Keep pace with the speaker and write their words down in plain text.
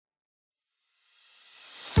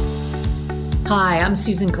Hi, I'm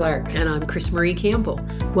Susan Clark. And I'm Chris Marie Campbell.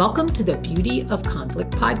 Welcome to the Beauty of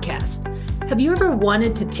Conflict podcast. Have you ever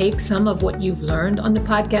wanted to take some of what you've learned on the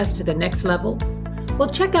podcast to the next level? Well,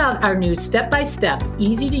 check out our new step-by-step,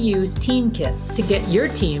 easy-to-use team kit to get your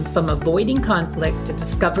team from avoiding conflict to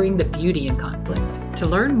discovering the beauty in conflict. To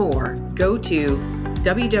learn more, go to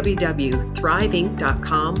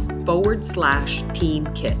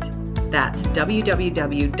www.thriveinc.com/team kit. That's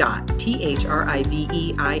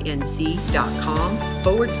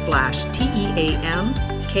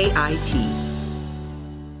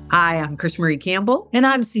www.thriveinc.com/TEAMKIT. Hi, I'm Chris Marie Campbell. And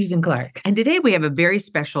I'm Susan Clark. And today we have a very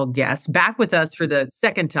special guest back with us for the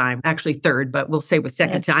second time, actually third, but we'll say with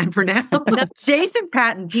second time for now. Jason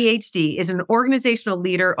Patton, PhD, is an organizational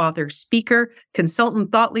leader, author, speaker,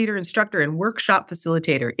 consultant, thought leader, instructor, and workshop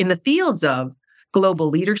facilitator in the fields of global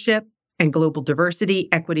leadership and global diversity,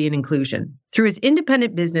 equity, and inclusion. Through his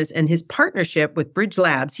independent business and his partnership with Bridge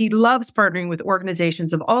Labs, he loves partnering with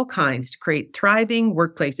organizations of all kinds to create thriving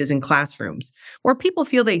workplaces and classrooms where people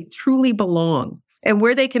feel they truly belong and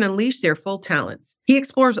where they can unleash their full talents. He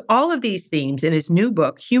explores all of these themes in his new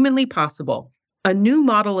book, Humanly Possible, a new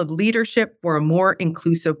model of leadership for a more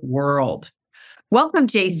inclusive world. Welcome,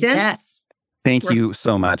 Jason. Yes. Thank you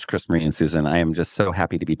so much, Chris Marie and Susan. I am just so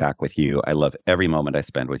happy to be back with you. I love every moment I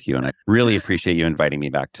spend with you, and I really appreciate you inviting me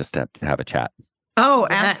back just to have a chat. Oh,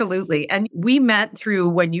 Yes. absolutely. And we met through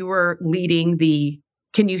when you were leading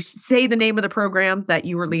can you say the name of the program that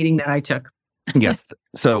you were leading that I took? Yes.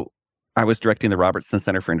 So I was directing the Robertson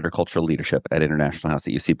Center for Intercultural Leadership at International House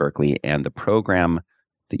at UC Berkeley, and the program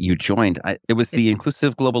that you joined, it was the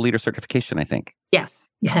Inclusive Global Leader Certification, I think. Yes.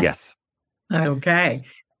 Yes. Okay.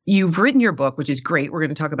 You've written your book, which is great. We're going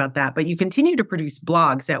to talk about that. But you continue to produce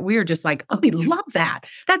blogs that we're just like, oh, we love that.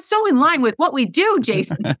 That's so in line with what we do,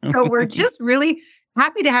 Jason. So we're just really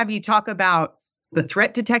happy to have you talk about the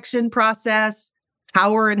threat detection process,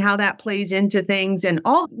 power and how that plays into things, and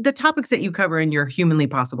all the topics that you cover in your Humanly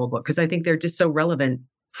Possible book, because I think they're just so relevant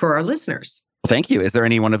for our listeners. Thank you. Is there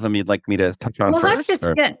any one of them you'd like me to touch on Well, first? let's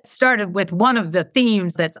just get started with one of the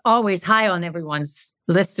themes that's always high on everyone's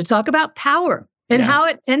list to talk about power. And how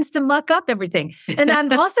it tends to muck up everything. And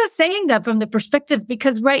I'm also saying that from the perspective,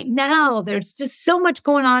 because right now there's just so much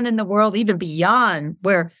going on in the world, even beyond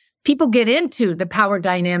where people get into the power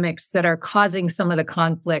dynamics that are causing some of the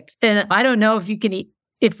conflict. And I don't know if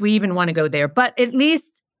we even want to go there, but at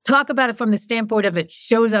least talk about it from the standpoint of it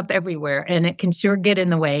shows up everywhere and it can sure get in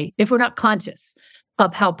the way if we're not conscious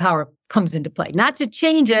of how power comes into play. Not to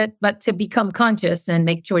change it, but to become conscious and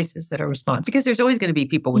make choices that are responsible. Because there's always going to be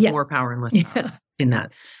people with more power and less power in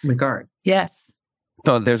that regard. Yes.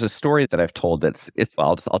 So there's a story that I've told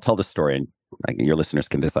I'll tell the story and your listeners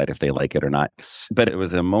can decide if they like it or not. But it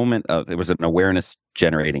was an awareness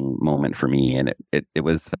generating moment for me. And it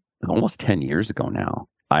was almost 10 years ago now.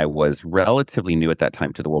 I was relatively new at that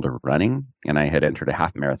time to the world of running, and I had entered a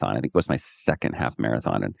half marathon. I think it was my second half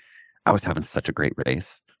marathon. And I was having such a great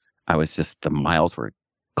race. The miles were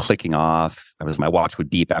clicking off. My watch would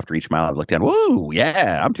beep after each mile. I looked down, whoa,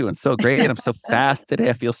 yeah, I'm doing so great. I'm so fast today.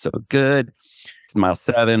 I feel so good. It's mile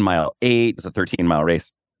 7, mile 8. It was a 13-mile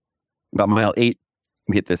race. About mile 8,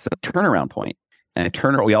 we hit this turnaround point. And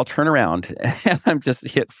we all turn around, and I'm just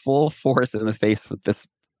hit full force in the face with this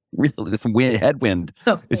headwind.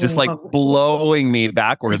 It's just like blowing me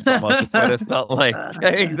backwards almost. That's what it felt like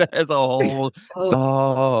as a whole.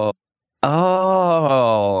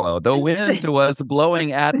 The wind was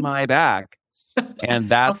blowing at my back. And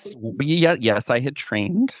yes, I had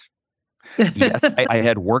trained. Yes, I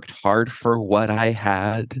had worked hard for what I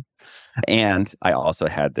had. And I also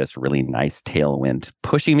had this really nice tailwind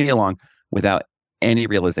pushing me along without any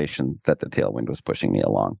realization that the tailwind was pushing me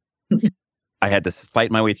along. I had to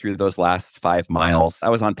fight my way through those last 5 miles. I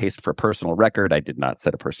was on pace for a personal record. I did not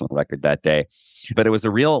set a personal record that day, but it was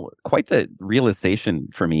quite the realization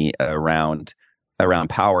for me around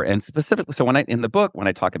power. And specifically, so in the book, when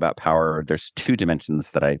I talk about power, there's 2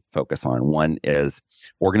 dimensions that I focus on. One is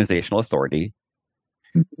organizational authority,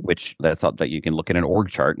 which that you can look at an org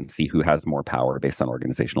chart and see who has more power based on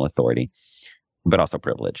organizational authority, but also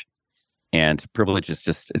privilege. And privilege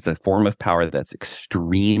it's a form of power that's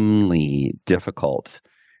extremely difficult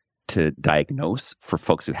to diagnose for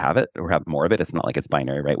folks who have it or have more of it. It's not like it's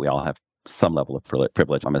binary, right? We all have some level of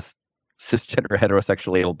privilege. I'm a cisgender,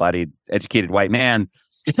 heterosexual, able-bodied, educated white man.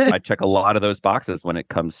 I check a lot of those boxes when it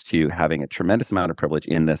comes to having a tremendous amount of privilege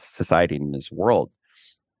in this society, in this world,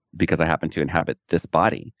 because I happen to inhabit this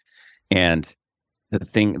body. And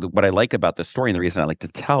what I like about the story and the reason I like to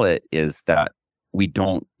tell it is that we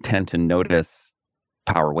don't tend to notice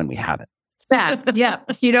power when we have it. That, yeah,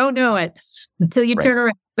 you don't know it until you turn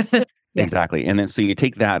around. Yeah. Exactly. And then so you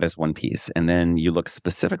take that as one piece, and then you look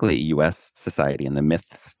specifically at US society and the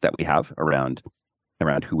myths that we have around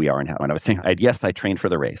who we are and how. And I was saying, yes, I trained for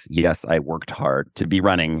the race. Yes, I worked hard to be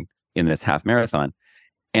running in this half marathon.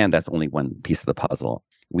 And that's only one piece of the puzzle.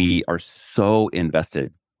 We are so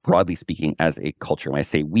invested, broadly speaking, as a culture. When I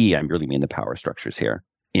say we, I really mean the power structures here,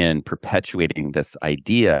 in perpetuating this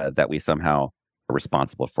idea that we somehow are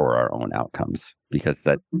responsible for our own outcomes, because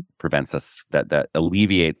that prevents us, that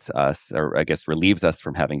alleviates us, or I guess relieves us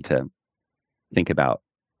from having to think about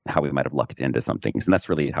how we might have lucked into some things. And that's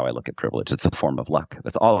really how I look at privilege. It's a form of luck.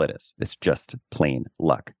 That's all it is. It's just plain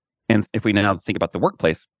luck. And if we now think about the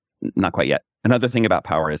workplace, not quite yet. Another thing about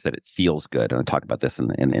power is that it feels good. And I talk about this in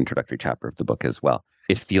the introductory chapter of the book as well.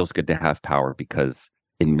 It feels good to have power because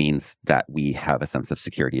it means that we have a sense of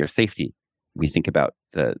security or safety. We think about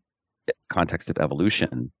the context of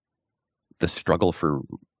evolution, the struggle for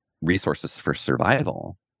resources for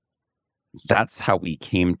survival. That's how we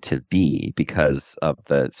came to be, because of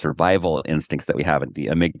the survival instincts that we have. And the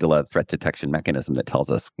amygdala threat detection mechanism that tells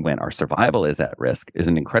us when our survival is at risk is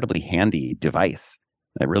an incredibly handy device,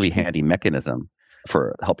 a really handy mechanism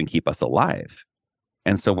for helping keep us alive.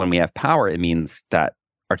 And so when we have power, it means that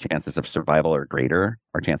our chances of survival are greater.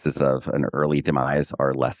 Our chances of an early demise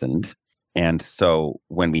are lessened. And so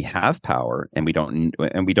when we have power and we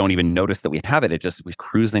don't even notice that we have it, we're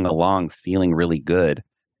cruising along feeling really good.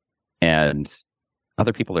 And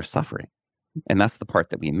other people are suffering. And that's the part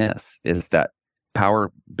that we miss, is that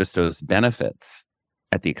power bestows benefits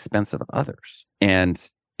at the expense of others. And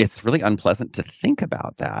it's really unpleasant to think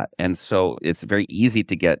about that. And so it's very easy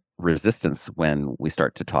to get resistance when we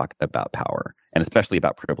start to talk about power, and especially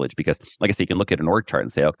about privilege, because like I said, you can look at an org chart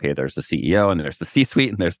and say, okay, there's the CEO and there's the C-suite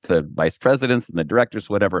and there's the vice presidents and the directors,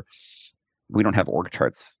 whatever. We don't have org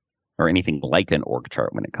charts or anything like an org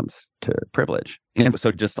chart when it comes to privilege. And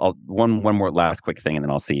so just one more last quick thing, and then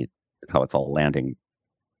I'll see how it's all landing.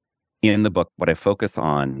 In the book, what I focus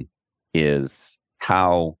on is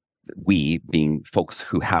how we, being folks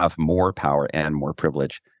who have more power and more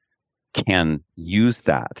privilege, can use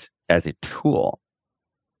that as a tool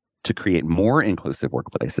to create more inclusive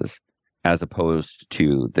workplaces, as opposed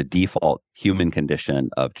to the default human condition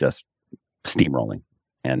of just steamrolling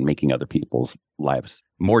and making other people's lives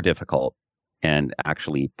more difficult and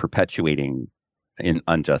actually perpetuating in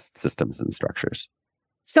unjust systems and structures.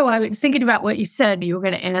 So I was thinking about what you said. You were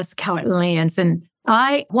going to ask how it lands. And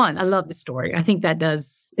I love the story. I think that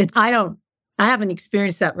does it. I haven't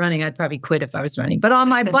experienced that running. I'd probably quit if I was running. But on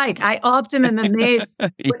my bike, I often am amazed.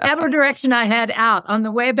 Whatever direction I head out, on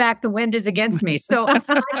the way back, the wind is against me. So and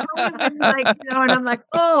I'm like,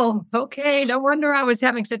 oh, okay. No wonder I was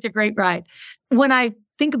having such a great ride. When I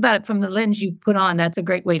think about it from the lens you put on, that's a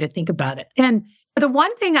great way to think about it. And the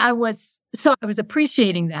one thing I was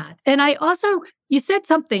appreciating that. And I also, you said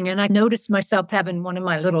something and I noticed myself having one of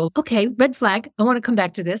my little, okay, red flag. I want to come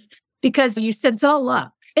back to this, because you said it's all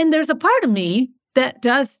luck. And there's a part of me that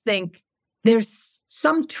does think there's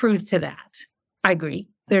some truth to that. I agree.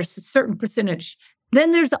 There's a certain percentage.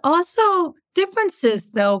 Then there's also differences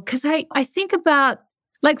though, because I think about,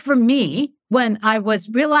 like for me, when I was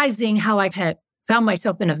realizing how I had found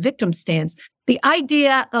myself in a victim stance, the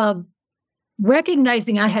idea of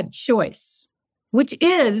recognizing I had choice, which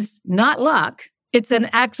is not luck. It's an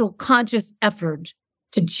actual conscious effort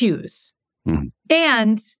to choose. Mm-hmm.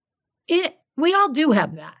 And we all do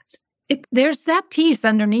have that. There's that piece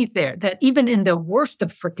underneath there that even in the worst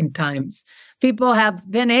of freaking times, people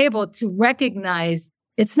have been able to recognize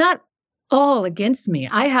it's not all against me.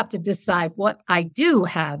 I have to decide what I do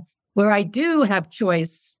have, where I do have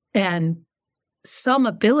choice and some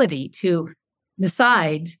ability to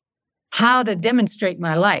decide how to demonstrate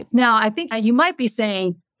my life. Now, I think you might be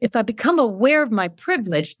saying, if I become aware of my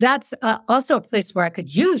privilege, that's also a place where I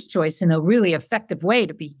could use choice in a really effective way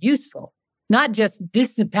to be useful, not just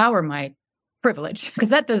disempower my privilege, because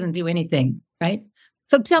that doesn't do anything, right?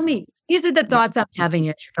 So tell me, these are the thoughts I'm having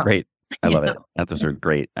as you're talking. Great. I love it. Those are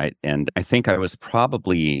great. And I think I was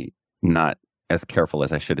probably not as careful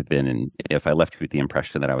as I should have been. And if I left you with the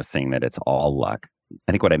impression that I was saying that it's all luck,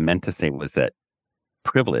 I think what I meant to say was that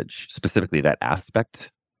privilege, specifically that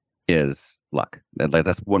aspect, is luck.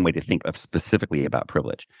 That's one way to think of specifically about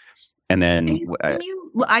privilege. And then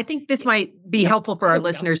I think this might be helpful for our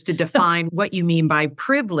listeners to define what you mean by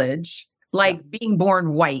privilege. Like being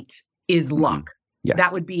born white is luck. Yes.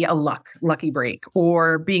 That would be a lucky break.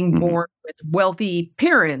 Or being born with wealthy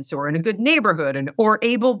parents or in a good neighborhood or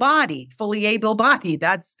fully able-bodied.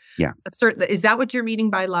 That's certain. Is that what you're meaning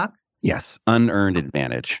by luck? Yes, unearned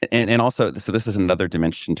advantage. And also, so this is another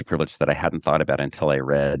dimension to privilege that I hadn't thought about until I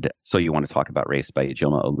read So You Want to Talk About Race by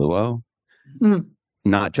Ijoma Oluo. Mm.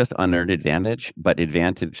 Not just unearned advantage, but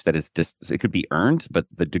advantage that is it could be earned, but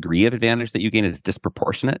the degree of advantage that you gain is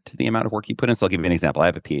disproportionate to the amount of work you put in. So I'll give you an example. I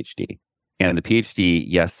have a PhD. And the PhD,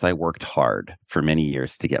 yes, I worked hard for many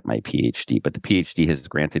years to get my PhD, but the PhD has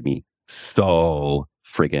granted me so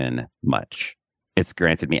friggin' much. It's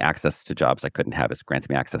granted me access to jobs I couldn't have. It's granted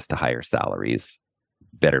me access to higher salaries,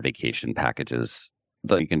 better vacation packages.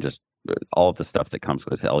 You can just, all of the stuff that comes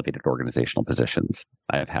with elevated organizational positions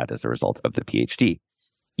I have had as a result of the PhD.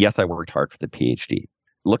 Yes, I worked hard for the PhD.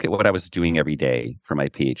 Look at what I was doing every day for my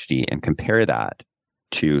PhD and compare that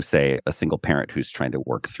to, say, a single parent who's trying to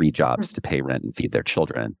work 3 jobs to pay rent and feed their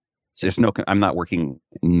children. So I'm not working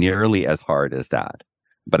nearly as hard as that,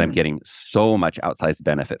 but I'm getting so much outsized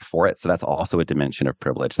benefit for it. So that's also a dimension of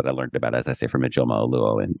privilege that I learned about, as I say, from Ijoma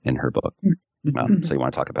Oluo in her book. So you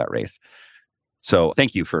want to talk about race. So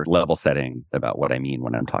thank you for level setting about what I mean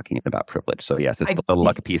when I'm talking about privilege. So yes, it's the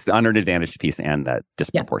luck piece, the unearned advantage piece, and that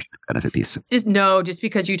disproportionate benefit piece. Just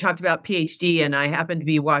because you talked about PhD, and I happen to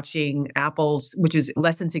be watching Apple's, which is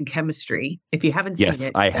Lessons in Chemistry. If you haven't seen it.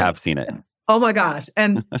 Yes, I have seen it. Oh my gosh.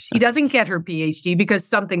 And she doesn't get her PhD because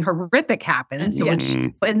something horrific happens.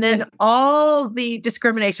 And then all the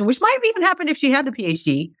discrimination, which might have even happened if she had the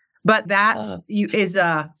PhD, but that is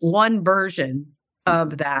one version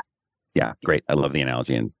of that. Yeah, great. I love the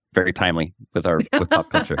analogy and very timely with pop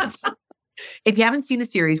culture. If you haven't seen the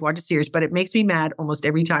series, watch the series, but it makes me mad almost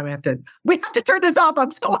every time we have to turn this off.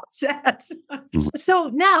 I'm so upset. So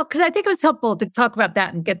now, because I think it was helpful to talk about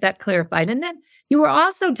that and get that clarified. And then you were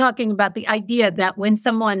also talking about the idea that when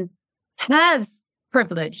someone has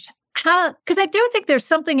privilege, because I do think there's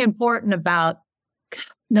something important about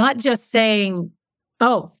not just saying,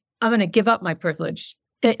 oh, I'm going to give up my privilege.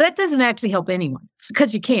 That doesn't actually help anyone,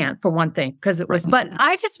 because you can't, for one thing, because it was, but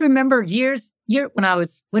I just remember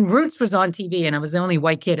when Roots was on TV and I was the only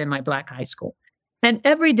white kid in my black high school. And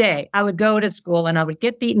every day I would go to school and I would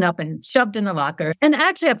get beaten up and shoved in the locker. And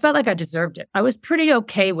actually I felt like I deserved it. I was pretty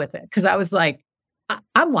okay with it, because I was like,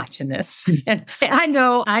 I'm watching this. And I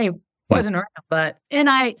know I wasn't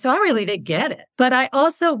around, so I really did get it. But I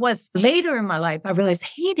also was later in my life, I realized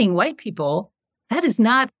hating white people, that is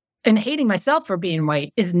not, and hating myself for being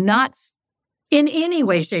white is not in any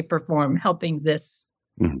way, shape, or form helping this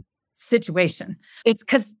situation. It's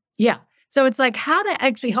because, so it's like how to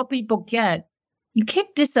actually help people you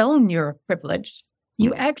can't disown your privilege.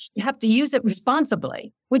 You actually have to use it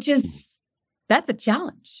responsibly, that's a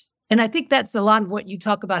challenge. And I think that's a lot of what you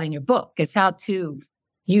talk about in your book, is how to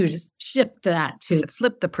shift that to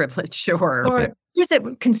flip the privilege, or use it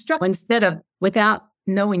construct instead of without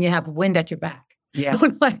knowing you have wind at your back. Yeah.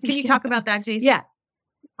 Can you talk about that, Jason? Yeah.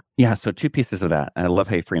 Yeah. So 2 pieces of that. And I love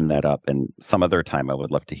how you framed that up. And some other time, I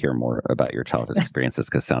would love to hear more about your childhood experiences,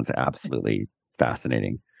 because it sounds absolutely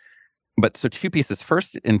fascinating. But so 2 pieces.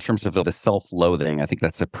 First, in terms of the self-loathing, I think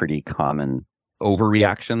that's a pretty common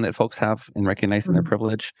overreaction that folks have in recognizing their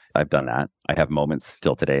privilege. I've done that. I have moments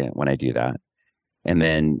still today when I do that. And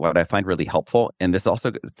then what I find really helpful, and this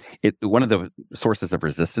also, one of the sources of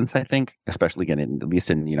resistance, I think, especially again, at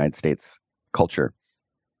least in the United States culture,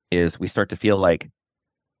 is we start to feel like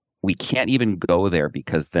we can't even go there,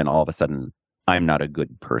 because then all of a sudden I'm not a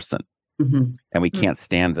good person. And we can't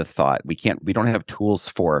stand the thought. We don't have tools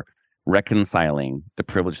for reconciling the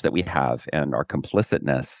privilege that we have and our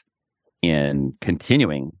complicitness in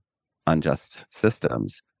continuing unjust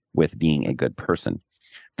systems with being a good person.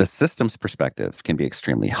 The systems perspective can be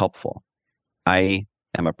extremely helpful. I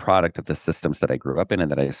am a product of the systems that I grew up in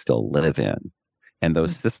and that I still live in. And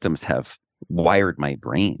those systems have wired my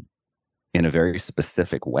brain in a very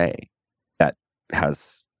specific way that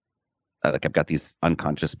has, I've got these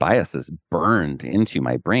unconscious biases burned into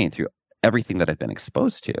my brain through everything that I've been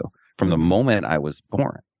exposed to from the moment I was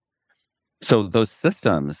born. So those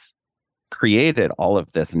systems created all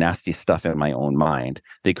of this nasty stuff in my own mind.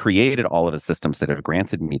 They created all of the systems that have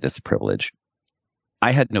granted me this privilege.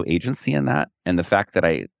 I had no agency in that. And the fact that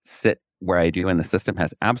I sit where I do in the system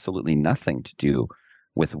has absolutely nothing to do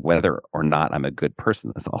with whether or not I'm a good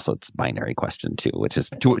person. That's also its binary question too, which is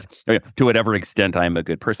to whatever extent I'm a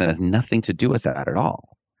good person, it has nothing to do with that at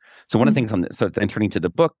all. So one of the things then turning to the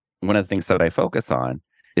book, one of the things that I focus on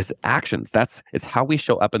is actions. It's how we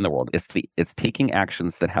show up in the world. It's taking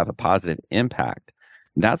actions that have a positive impact.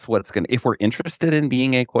 That's what's if we're interested in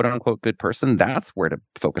being a quote unquote good person, that's where to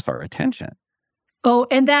focus our attention. Oh,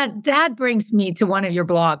 and that brings me to one of your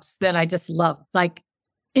blogs that I just love. Like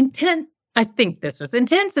intent, I think this was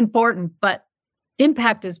intent's important, but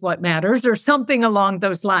impact is what matters, or something along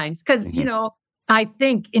those lines. Because, I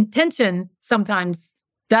think intention sometimes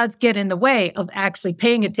does get in the way of actually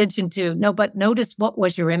paying attention to, no, but notice what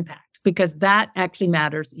was your impact, because that actually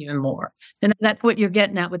matters even more. And that's what you're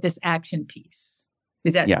getting at with this action piece.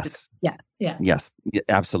 Is that? Yes. Yeah. Yes,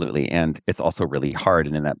 absolutely. And it's also really hard.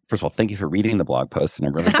 And in that, first of all, thank you for reading the blog post. And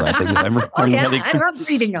I'm really glad that I love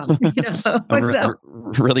reading them. I'm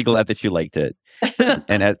really glad that you liked it.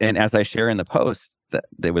 and as I share in the post, that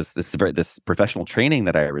there was this professional training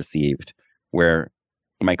that I received where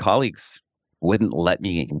my colleagues wouldn't let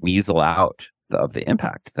me weasel out of the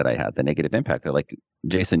impact that I had, the negative impact. They're like,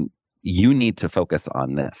 Jason, you need to focus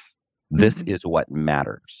on this. This is what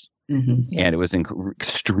matters. Mm-hmm. And it was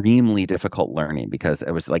extremely difficult learning, because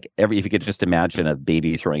it was like if you could just imagine a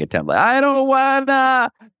baby throwing a tent, like, I don't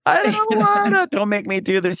wanna, don't make me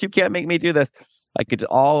do this. You can't make me do this. I could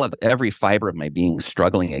every fiber of my being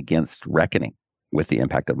struggling against reckoning with the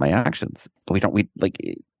impact of my actions. But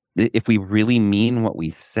if we really mean what we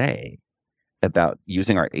say about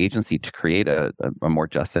using our agency to create a more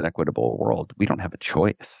just and equitable world, we don't have a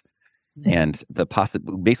choice. And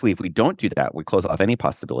basically, if we don't do that, we close off any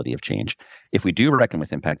possibility of change. If we do reckon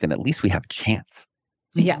with impact, then at least we have a chance.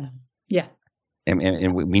 Yeah.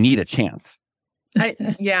 And we need a chance.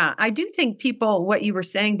 I do think people, what you were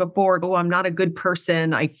saying before, I'm not a good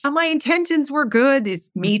person. My intentions were good,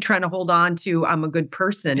 is me trying to hold on to, I'm a good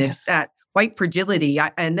person. Yeah. It's that white fragility.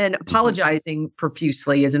 And then apologizing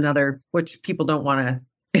profusely is another, which people don't want to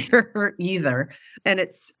either. And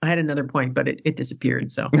I had another point, but it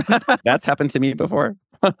disappeared. So that's happened to me before.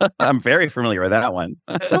 I'm very familiar with that one.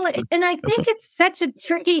 Well, and I think it's such a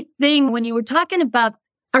tricky thing when you were talking about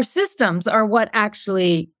our systems are what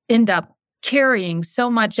actually end up carrying so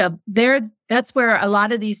much of that's where a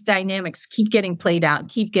lot of these dynamics keep getting played out,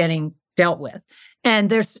 keep getting dealt with. And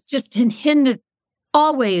there's just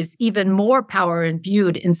always even more power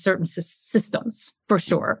imbued in certain systems, for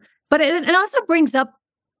sure. But it also brings up,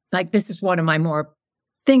 like, this is one of my more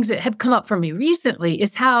things that have come up for me recently,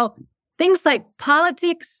 is how things like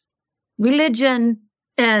politics, religion,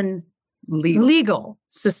 and legal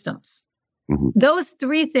systems, those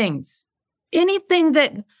three things, anything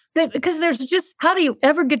that because there's just, how do you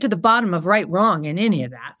ever get to the bottom of right, wrong in any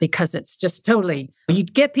of that? Because it's just totally, you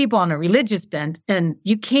get people on a religious bent and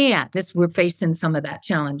you can't. We're facing some of that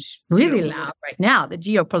challenge really loud right now, the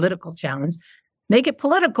geopolitical challenge. Make it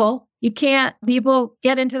political. You can't, people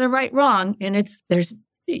get into the right, wrong. And it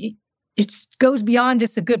goes beyond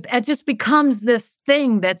just it just becomes this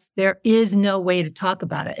thing there is no way to talk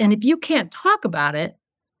about it. And if you can't talk about it,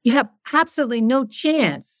 you have absolutely no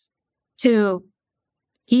chance to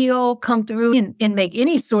heal, come through, and make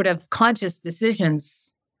any sort of conscious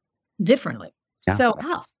decisions differently. Yeah. So,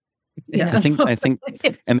 I think,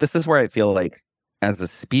 and this is where I feel like as a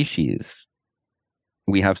species,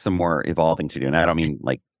 we have some more evolving to do. And I don't mean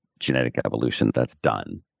like genetic evolution, that's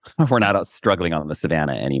done. We're not out struggling on the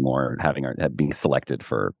savannah anymore, being selected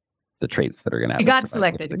for the traits that are going to have. We got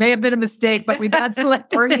selected. It may have been a mistake, but we got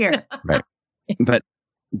selected. We're here. Right. But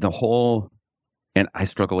and I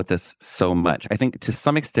struggle with this so much. I think to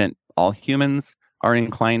some extent, all humans are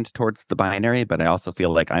inclined towards the binary, but I also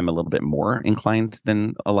feel like I'm a little bit more inclined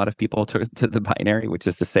than a lot of people to the binary, which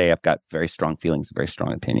is to say I've got very strong feelings, very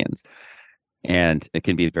strong opinions. And it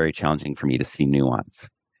can be very challenging for me to see nuance.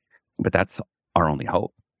 But that's our only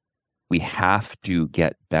hope. We have to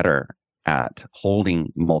get better at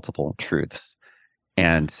holding multiple truths.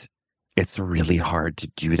 And it's really hard to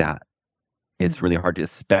do that. It's really hard to,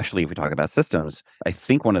 especially if we talk about systems. I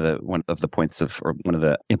think one of the points or one of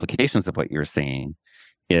the implications of what you're saying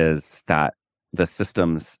is that the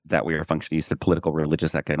systems that we are functioning, you said political,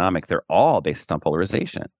 religious, economic, they're all based on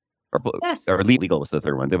polarization. Or legal was the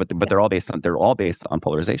third one, but they're all based on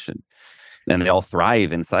polarization. And they all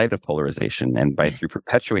thrive inside of polarization and through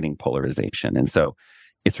perpetuating polarization. And so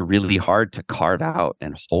it's really hard to carve out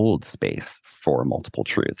and hold space for multiple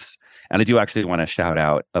truths. And I do actually want to shout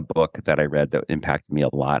out a book that I read that impacted me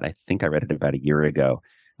a lot. I think I read it about a year ago.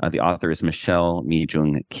 The author is Michelle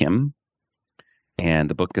Mi-Jung Kim. And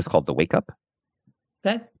the book is called The Wake Up.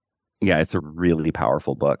 Okay. Yeah, it's a really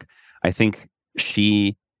powerful book. I think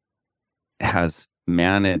she has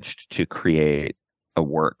managed to create a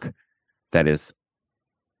work that is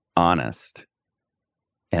honest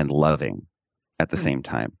and loving at the same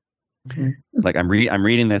time. Okay. Like I'm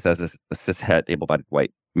reading this as a cishet, able-bodied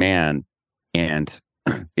white man, and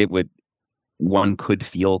one could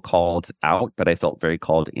feel called out, but I felt very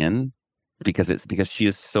called in because she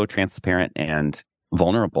is so transparent and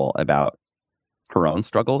vulnerable about her own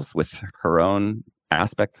struggles with her own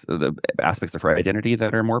aspects of her identity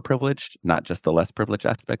that are more privileged, not just the less privileged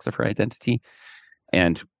aspects of her identity.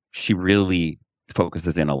 And she really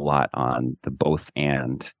focuses in a lot on the both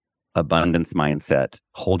and abundance mindset,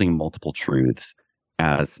 holding multiple truths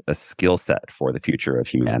as a skill set for the future of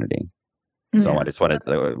humanity. So I just want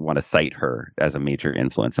to cite her as a major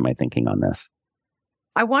influence in my thinking on this.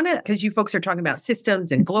 I want to, because you folks are talking about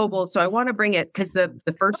systems and global. So I want to bring it, because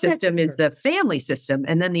the first system is the family system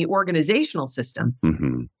and then the organizational system.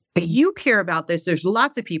 Mm-hmm. But you care about this. There's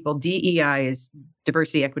lots of people. DEI is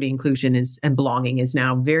diversity, equity, inclusion and belonging is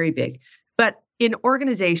now very big. But in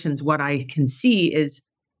organizations, what I can see is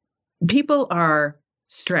people are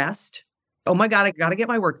stressed. Oh my God, I got to get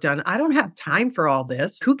my work done. I don't have time for all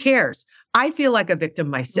this. Who cares? I feel like a victim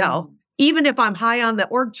myself. Even if I'm high on the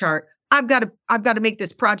org chart, I've got to make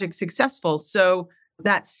this project successful. So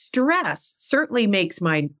that stress certainly makes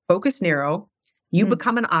my focus narrow. You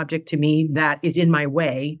become an object to me that is in my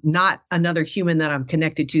way, not another human that I'm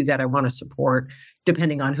connected to that I want to support,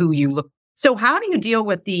 depending on who you look. So how do you deal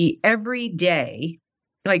with the everyday,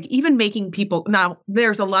 like even making people, now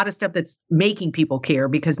there's a lot of stuff that's making people care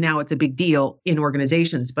because now it's a big deal in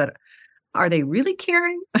organizations, but are they really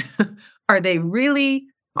caring?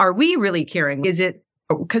 Are we really caring? Is it,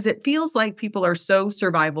 because it feels like people are so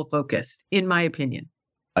survival focused, in my opinion.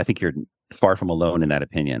 I think you're far from alone in that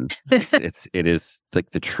opinion. It is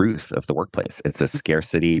like the truth of the workplace. It's a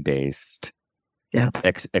scarcity-based,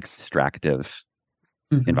 extractive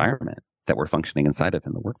environment that we're functioning inside of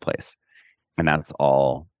in the workplace. And that's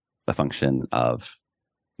all a function of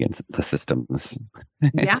the systems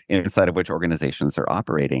inside of which organizations are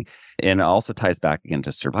operating. And it also ties back again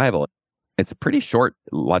to survival. It's a pretty short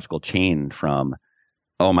logical chain from,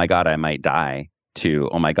 oh my God, I might die, to,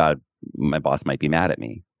 oh my God, my boss might be mad at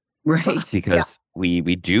me. Right. Because we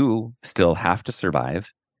do still have to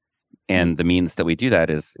survive. And the means that we do that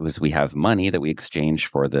is we have money that we exchange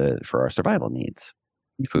for our survival needs,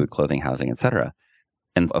 food, clothing, housing, etc.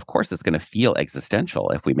 And of course, it's going to feel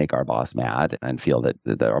existential if we make our boss mad and feel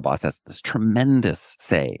that our boss has this tremendous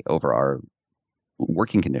say over our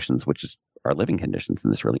working conditions, which is our living conditions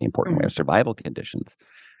in this really important way, our survival conditions.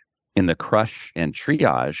 In the crush and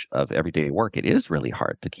triage of everyday work, it is really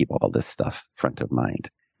hard to keep all this stuff front of mind.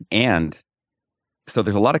 And so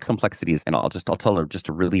there's a lot of complexities, and I'll tell just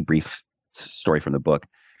a really brief story from the book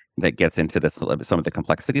that gets into some of the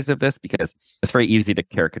complexities of this, because it's very easy to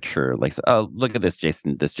caricature, like, oh, look at this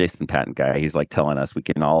Jason Patton guy. He's like telling us we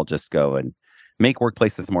can all just go and make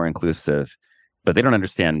workplaces more inclusive, but they don't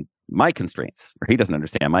understand my constraints, or he doesn't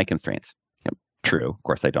understand my constraints. True. Of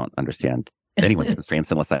course, I don't understand anyone's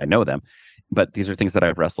constraints unless I know them. But these are things that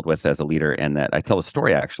I've wrestled with as a leader, and that I tell a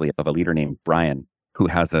story actually of a leader named Brian, who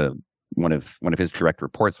has one of his direct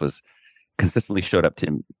reports was consistently showed up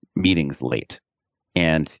to meetings late.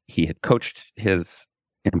 And he had coached his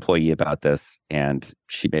employee about this, and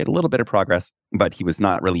she made a little bit of progress, but he was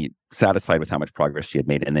not really satisfied with how much progress she had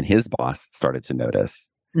made. And then his boss started to notice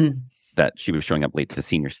that she was showing up late to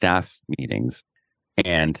senior staff meetings.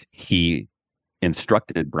 And he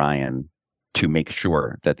instructed Brian to make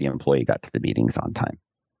sure that the employee got to the meetings on time.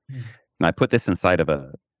 And I put this inside of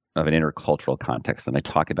an intercultural context, and I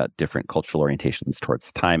talk about different cultural orientations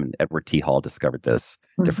towards time. And Edward T. Hall discovered this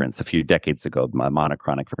difference a few decades ago,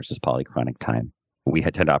 monochronic versus polychronic time. We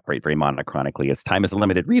tend to operate very monochronically. As time is a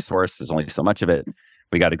limited resource, there's only so much of it.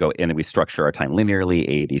 We got to go in and we structure our time linearly,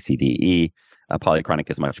 A, B, C, D, E. Polychronic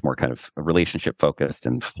is much more kind of relationship focused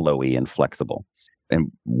and flowy and flexible.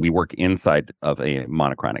 And we work inside of a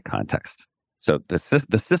monochronic context. So the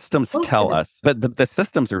systems tell us, but the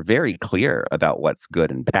systems are very clear about what's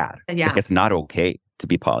good and bad. Yeah. Like, it's not okay to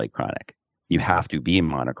be polychronic. You have to be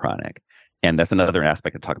monochronic. And that's another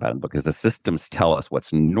aspect to talk about in the book, is the systems tell us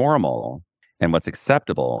what's normal and what's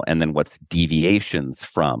acceptable, and then what's deviations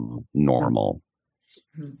from normal.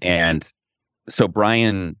 And so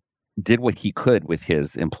Brian did what he could with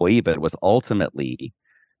his employee, but it was ultimately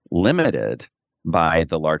limited by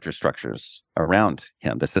the larger structures around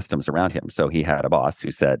him, the systems around him. So he had a boss who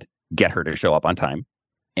said, get her to show up on time.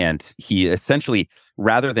 And he essentially,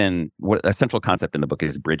 rather than what a central concept in the book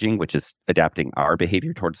is bridging, which is adapting our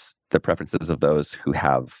behavior towards the preferences of those who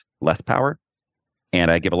have less power. And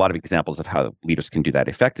I give a lot of examples of how leaders can do that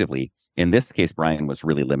effectively. In this case, Brian was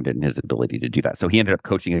really limited in his ability to do that. So he ended up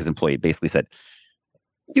coaching his employee, basically said,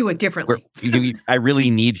 do it differently. I really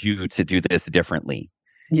need you to do this differently.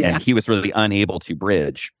 Yeah. And he was really unable to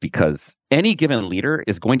bridge, because any given leader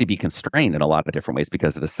is going to be constrained in a lot of different ways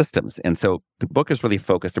because of the systems. And so the book is really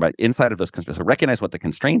focused about inside of those constraints. So recognize what the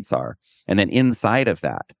constraints are. And then inside of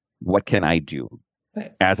that, what can I do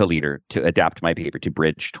as a leader to adapt my behavior to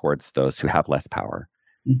bridge towards those who have less power.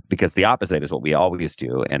 Because the opposite is what we always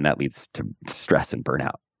do. And that leads to stress and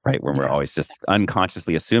burnout, right? When we're always just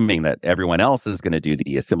unconsciously assuming that everyone else is going to do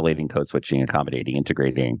the assimilating, code switching, accommodating,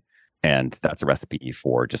 integrating. And that's a recipe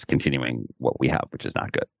for just continuing what we have, which is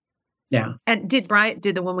not good. Yeah. And did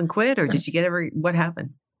the woman quit, or did she get what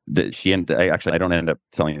happened? I don't end up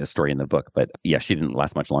telling the story in the book, but yeah, she didn't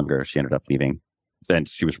last much longer. She ended up leaving. And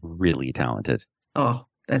she was really talented. Oh,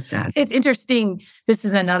 that's sad. It's interesting. This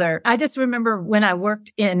is another. I just remember when I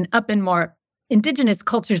worked up in more indigenous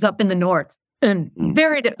cultures up in the north, and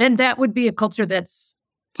and that would be a culture that's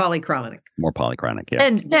polychronic. More polychronic,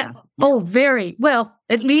 yes. And very well.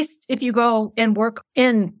 At least if you go and work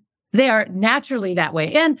in, they are naturally that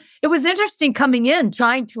way. And it was interesting coming in,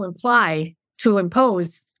 trying to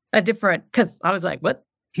impose a different. Because I was like, what?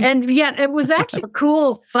 And yet it was actually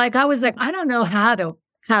cool. Like I was like, I don't know how to.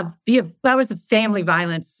 I was a family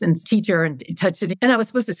violence and teacher and touched it. And I was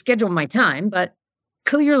supposed to schedule my time, but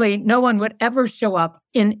clearly no one would ever show up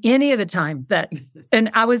in any of the time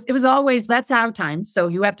it was always, that's our time. So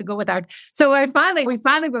you have to go with so we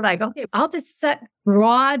finally were like, okay, I'll just set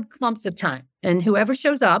broad clumps of time, and whoever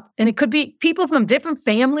shows up, and it could be people from different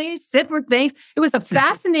families, different things. It was a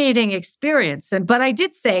fascinating experience. But I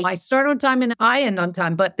did say I start on time and I end on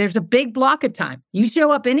time, but there's a big block of time. You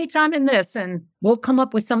show up anytime in this, and we'll come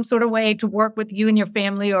up with some sort of way to work with you and your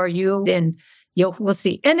family, or you and we'll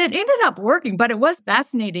see. And it ended up working, but it was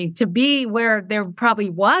fascinating to be where there probably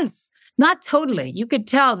was, not totally. You could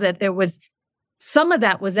tell that there was some of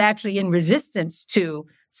that was actually in resistance to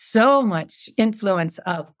so much influence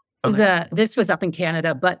of this was up in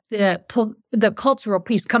Canada, but the cultural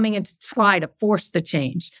piece coming in to try to force the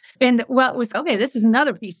change. And it was, okay, this is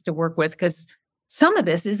another piece to work with, because some of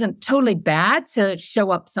this isn't totally bad to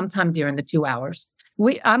show up sometime during the 2 hours.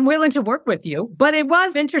 I'm willing to work with you, but it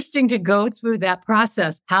was interesting to go through that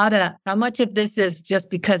process. How much of this is just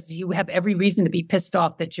because you have every reason to be pissed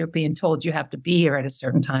off that you're being told you have to be here at a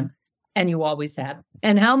certain time, and you always have.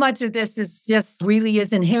 And how much of this is just really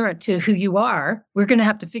is inherent to who you are. We're going to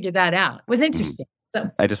have to figure that out. It was interesting. So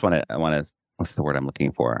I want to, what's the word I'm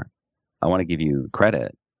looking for? I want to give you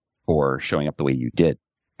credit for showing up the way you did,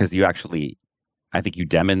 because I think you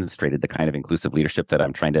demonstrated the kind of inclusive leadership that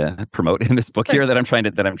I'm trying to promote in this book here, that I'm trying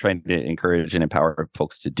to encourage and empower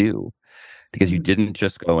folks to do, because you didn't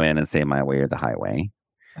just go in and say my way or the highway.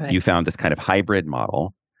 Right. You found this kind of hybrid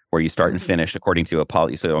model where you start and finish according to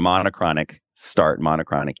a monochronic start,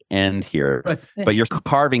 monochronic end here. Right. But you're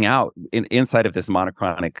carving out inside of this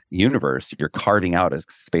monochronic universe, you're carving out a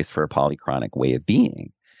space for a polychronic way of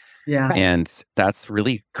being. Yeah. And that's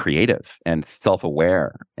really creative and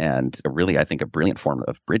self-aware, and really, I think, a brilliant form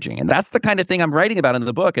of bridging. And that's the kind of thing I'm writing about in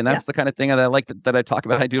the book. And that's the kind of thing that I like that I talk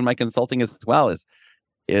about, I do in my consulting as well, is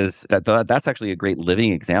that's actually a great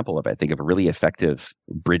living example of, I think, of a really effective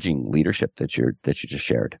bridging leadership that you just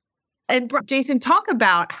shared. And Jason, talk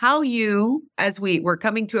about how you, as we're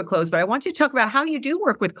coming to a close, but I want you to talk about how you do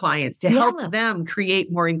work with clients to help them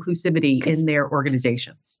create more inclusivity in their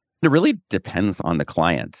organizations. It really depends on the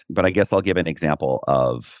client, but I guess I'll give an example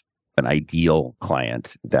of an ideal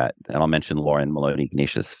client and I'll mention Lauren Maloney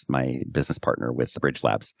Ignatius, my business partner with the Bridge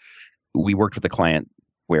Labs. We worked with a client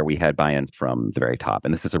where we had buy-in from the very top.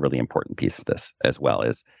 And this is a really important piece of this as well,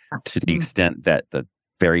 is to the extent that the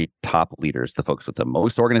very top leaders, the folks with the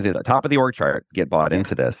most organization, the top of the org chart, get bought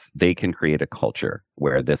into this, they can create a culture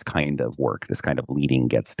where this kind of work, this kind of leading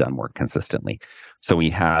gets done more consistently. So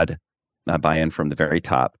we had a buy-in from the very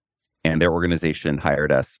top, and their organization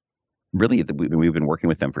hired us. Really, we've been working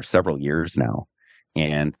with them for several years now,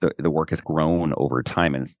 and the work has grown over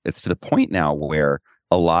time. And it's to the point now where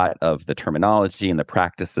a lot of the terminology and the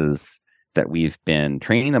practices that we've been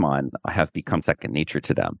training them on have become second nature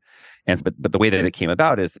to them. But the way that it came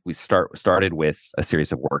about is we started with a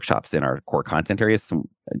series of workshops in our core content areas.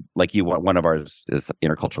 Like one of ours is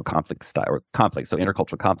intercultural conflict style or conflict. So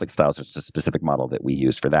intercultural conflict styles is a specific model that we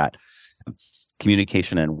use for that.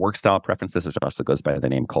 Communication and work style preferences, which also goes by the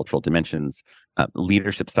name cultural dimensions,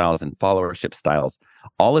 leadership styles and followership styles.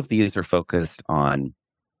 All of these are focused on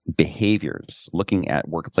behaviors, looking at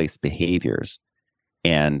workplace behaviors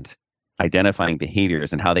and identifying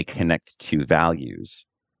behaviors and how they connect to values,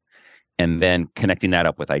 and then connecting that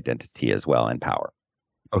up with identity as well and power.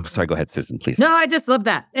 Oh, sorry. Go ahead, Susan, please. No, I just love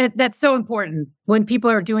that. That's so important when people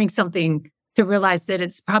are doing something to realize that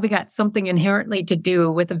it's probably got something inherently to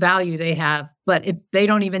do with the value they have, but if they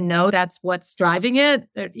don't even know that's what's driving it,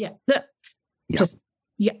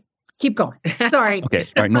 keep going. Sorry. Okay.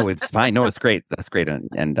 All right. No, it's fine. No, it's great. That's great. And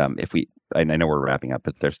if we I know we're wrapping up,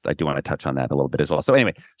 but I do want to touch on that a little bit as well. So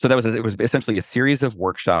anyway, so it was essentially a series of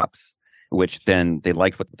workshops, which then they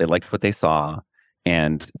liked what they saw.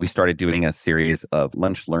 And we started doing a series of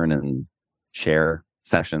lunch, learn, and share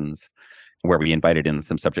sessions where we invited in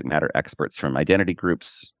some subject matter experts from identity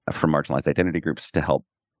groups, from marginalized identity groups, to help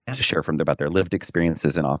to share about their lived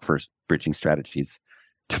experiences and offer bridging strategies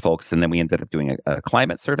to folks. And then we ended up doing a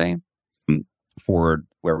climate survey for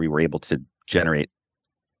where we were able to generate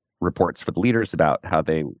reports for the leaders about how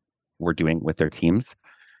they were doing with their teams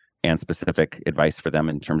and specific advice for them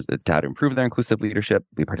in terms of how to improve their inclusive leadership.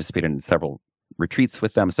 We participated in several retreats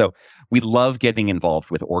with them. So we love getting involved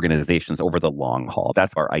with organizations over the long haul.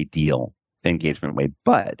 That's our ideal engagement way.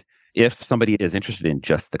 But if somebody is interested in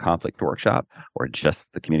just the conflict workshop or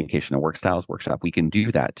just the communication and work styles workshop, we can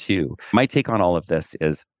do that too. My take on all of this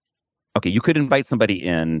is, okay, you could invite somebody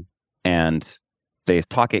in and they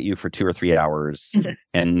talk at you for 2 or 3 hours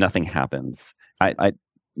and nothing happens.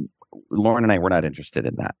 Lauren and I, we're not interested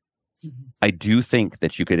in that. I do think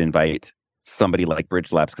that you could invite somebody like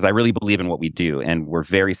Bridge Labs, because I really believe in what we do, and we're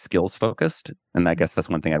very skills focused. And I guess that's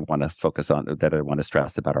one thing I want to focus on, that I want to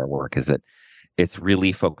stress about our work, is that it's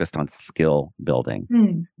really focused on skill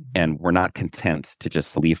building. And we're not content to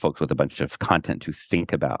just leave folks with a bunch of content to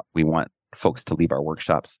think about. We want folks to leave our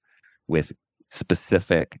workshops with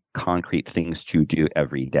specific, concrete things to do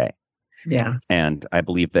every day. Yeah. And I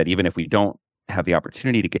believe that even if we don't have the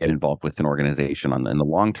opportunity to get involved with an organization in the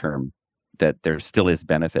long term, that there still is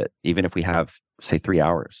benefit, even if we have, say, 3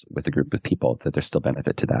 hours with a group of people, that there's still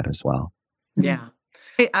benefit to that as well. Yeah.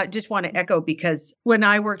 I just want to echo, because when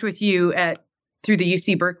I worked with you through the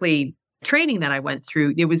UC Berkeley training that I went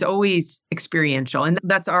through, it was always experiential. And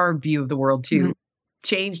that's our view of the world too.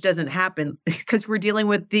 Change doesn't happen because we're dealing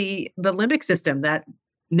with the limbic system that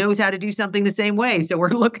knows how to do something the same way. So we're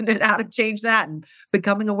looking at how to change that and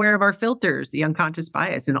becoming aware of our filters, the unconscious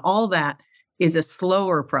bias, and all that is a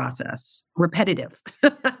slower process, repetitive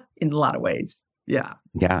in a lot of ways. Yeah.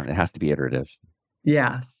 Yeah, it has to be iterative.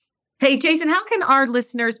 Yes. Hey, Jason, how can our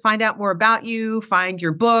listeners find out more about you, find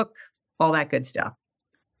your book, all that good stuff?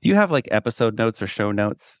 Do you have like episode notes or show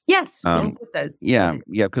notes? Yes. Yeah,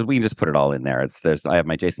 because we can just put it all in there. I have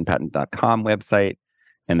my jasonpatton.com website,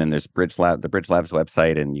 and then there's the Bridge Labs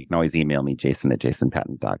website, and you can always email me,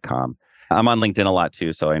 jason@jasonpatton.com. I'm on LinkedIn a lot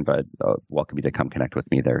too, so I welcome you to come connect with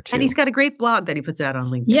me there too. And he's got a great blog that he puts out on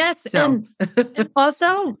LinkedIn. Yes, and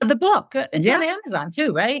also the book. It's on Amazon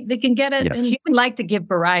too, right? They can get it. Yes. And you would like to give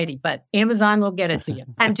variety, but Amazon will get it to you.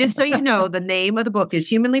 And just so you know, the name of the book is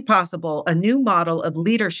Humanly Possible, a new model of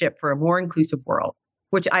leadership for a more inclusive world,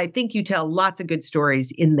 which I think you tell lots of good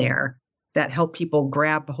stories in there that help people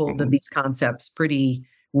grab hold of these concepts pretty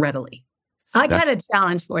readily. I got a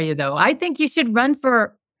challenge for you, though. I think you should run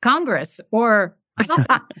for Congress, or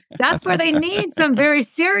that's where they need some very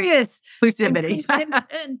serious inclusivity.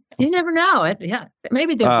 And you never know.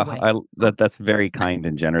 Maybe there's a way. That's very kind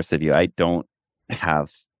and generous of you. I don't know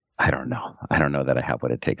that I have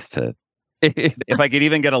what it takes to, if I could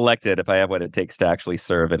even get elected, if I have what it takes to actually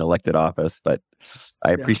serve an elected office. But I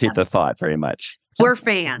appreciate the thought very much. We're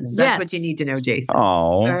fans. That's what you need to know, Jason.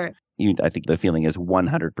 Oh, I think the feeling is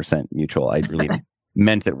 100% mutual. I really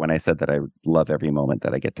meant it when I said that I love every moment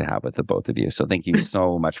that I get to have with the both of you. So thank you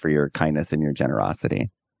so much for your kindness and your generosity.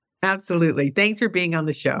 Absolutely. Thanks for being on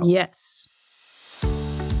the show. Yes.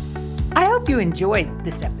 I hope you enjoyed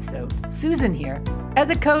this episode. Susan here. As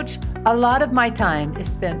a coach, a lot of my time is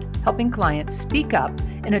spent helping clients speak up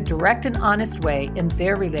in a direct and honest way in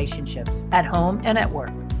their relationships at home and at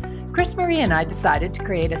work. Chris Marie and I decided to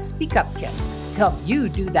create a Speak Up Kit to help you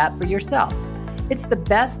do that for yourself. It's the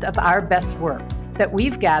best of our best work that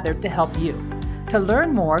we've gathered to help you. To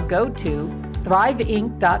learn more, go to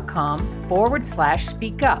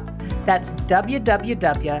thriveinc.com/speak up. That's